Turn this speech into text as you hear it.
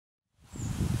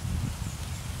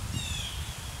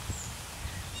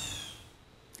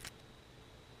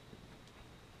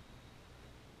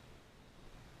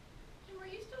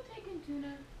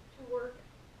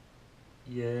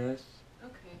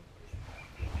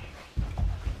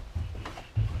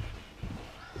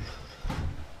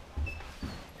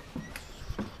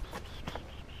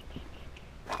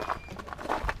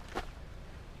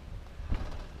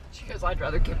I'd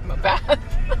rather give him a bath.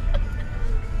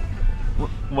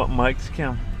 What Mike's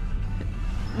Kim?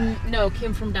 No,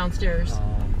 Kim from downstairs.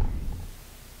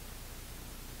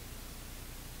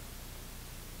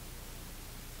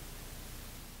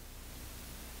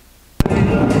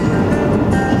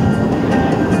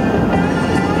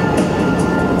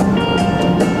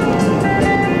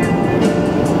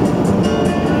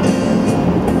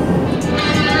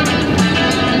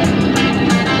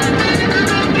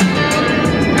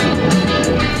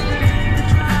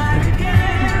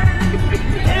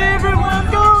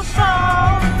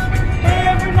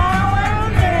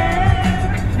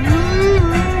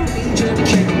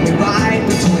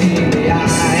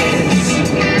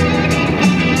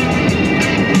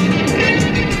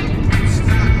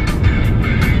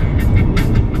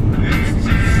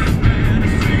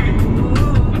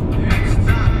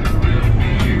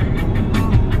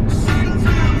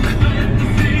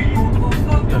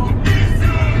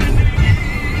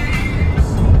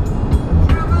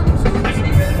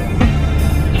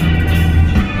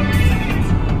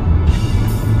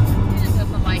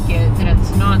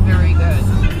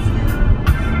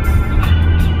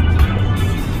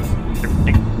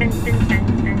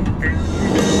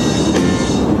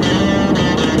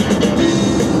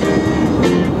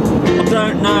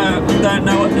 Don't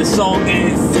know what this song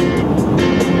is.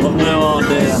 I've no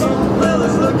idea.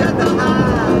 Look at the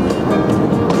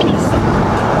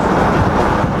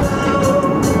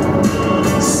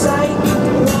Sight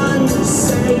one,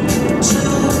 sight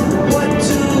two. What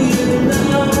do you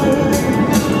know?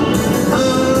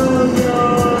 All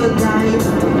your life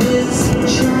is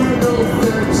channel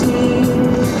 13.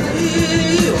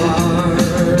 Here you are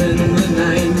in the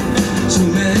night,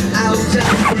 zooming out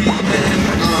and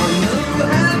breathing on the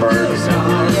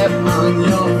on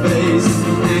your face,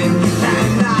 and you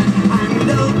cannot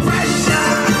handle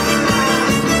pressure.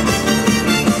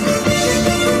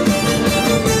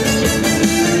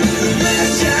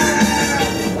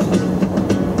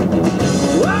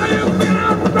 Well, you've been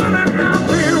up running, I've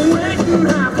been waiting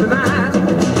half the night.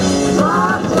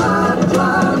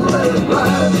 Drive, let it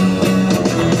ride.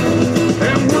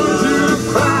 And would you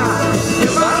cry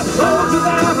if I told you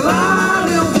that I've lied?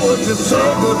 And would you say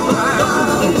goodbye?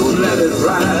 Would let it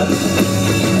ride.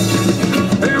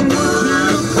 And would you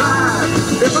cry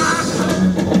if I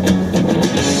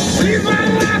see my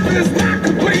life is not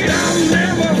complete? I'll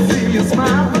never see you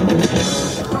smile.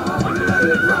 Let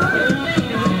it ride.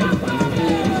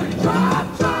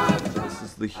 This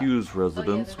is the Hughes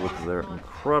residence with their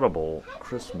incredible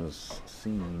Christmas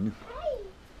scene.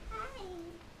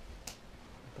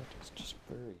 That is just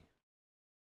very...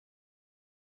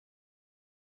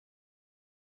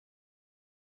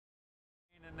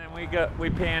 And then we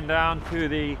pan down to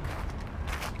the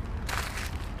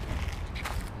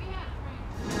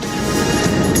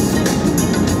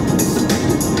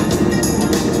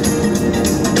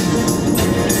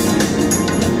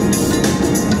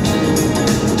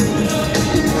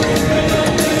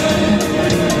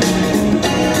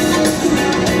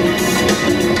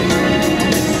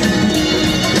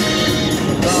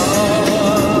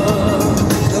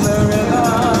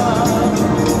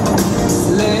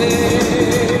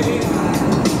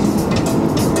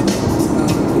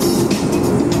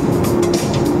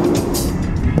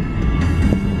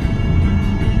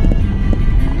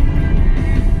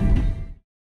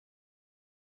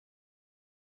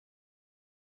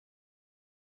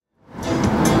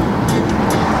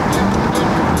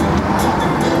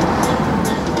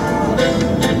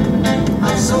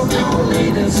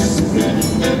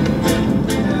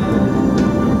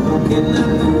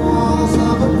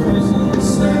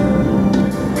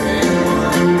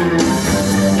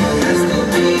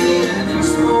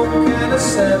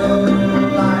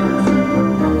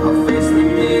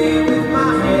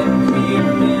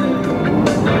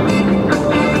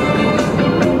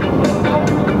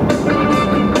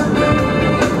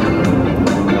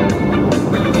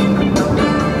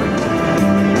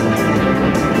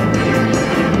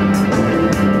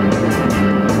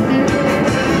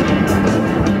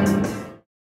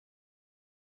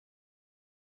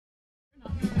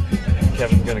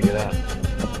Kevin's gonna get out.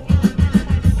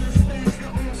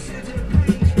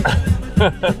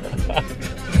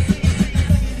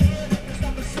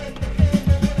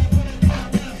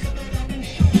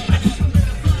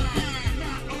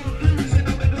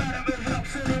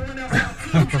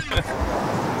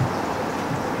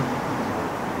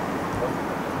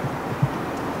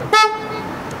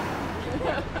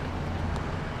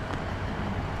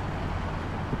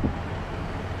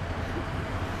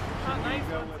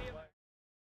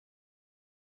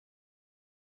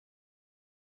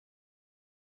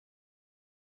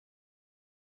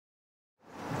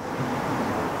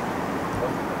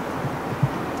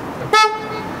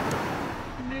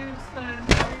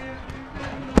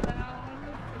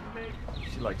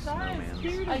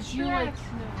 do like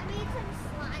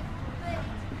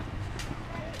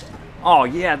Oh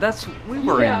yeah, that's we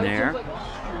were in there.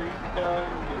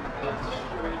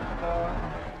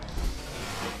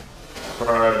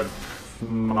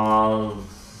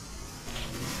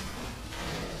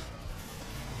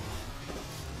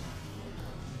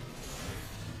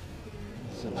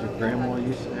 Since your grandma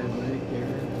used to have me here.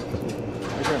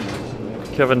 My grandma used to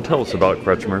make Kevin, tell us about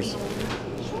Kretschmer's.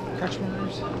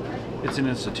 Kretschmer's. It's an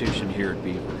institution here at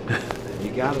Beaver.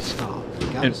 You gotta stop. You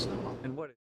gotta stop. And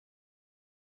what?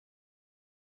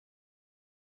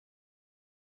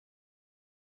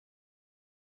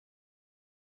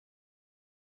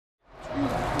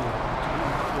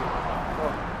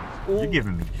 You're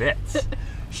giving me bits.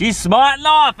 She's smarting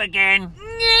off again.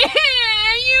 you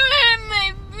have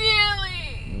my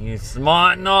feeling. You're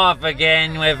smarting off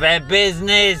again with that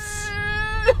business.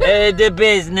 The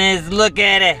business. Look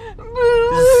at it.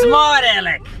 Smart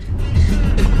Alec.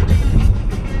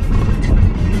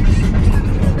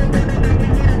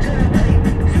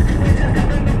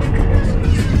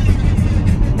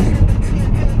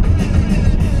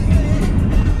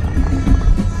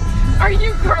 Are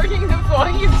you guarding the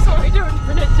volume so I don't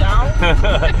turn it down?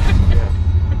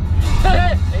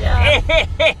 Yeah.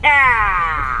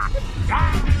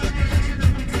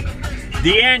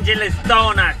 The Angeles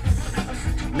Donuts.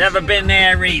 Never been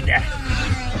there either.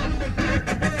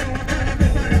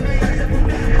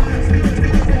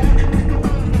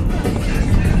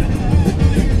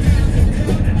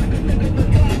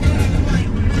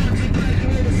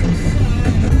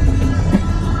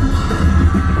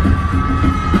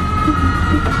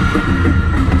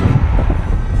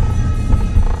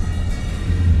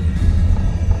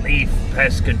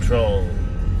 Pest control.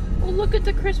 Well, look at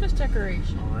the Christmas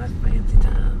decoration. Oh, that's fancy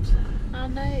times. I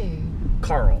know.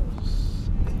 Carl's.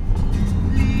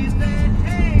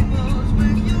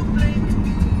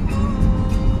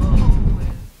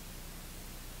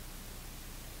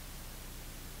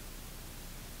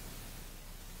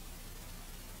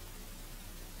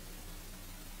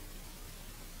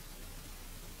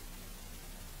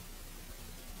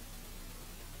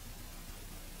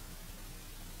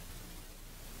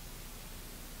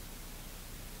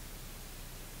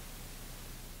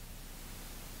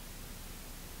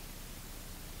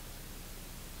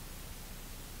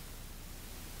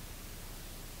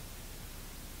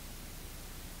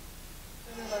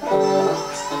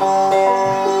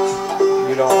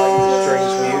 You don't like the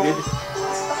strings muted?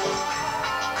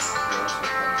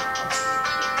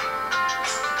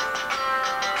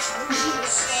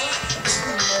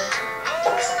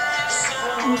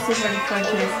 Let me see if I can find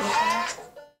Casey.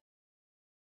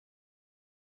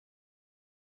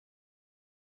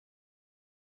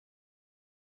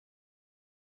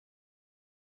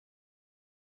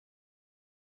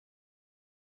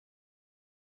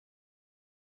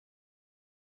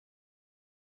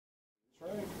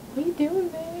 What are you doing,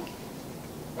 Meg?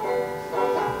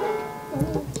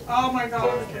 Oh my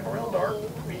god, it's getting real dark.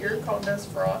 But you're called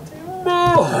Desperate.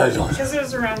 Because it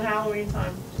was around Halloween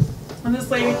time. And this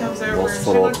lady comes over and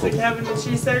she looks at Kevin and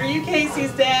she said, "Are you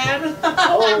Casey's dad?"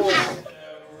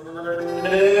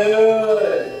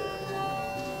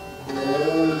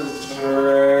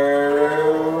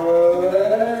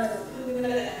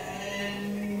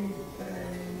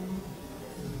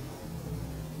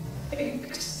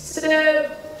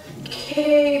 Except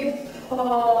K-pop.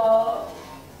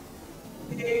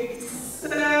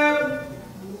 Except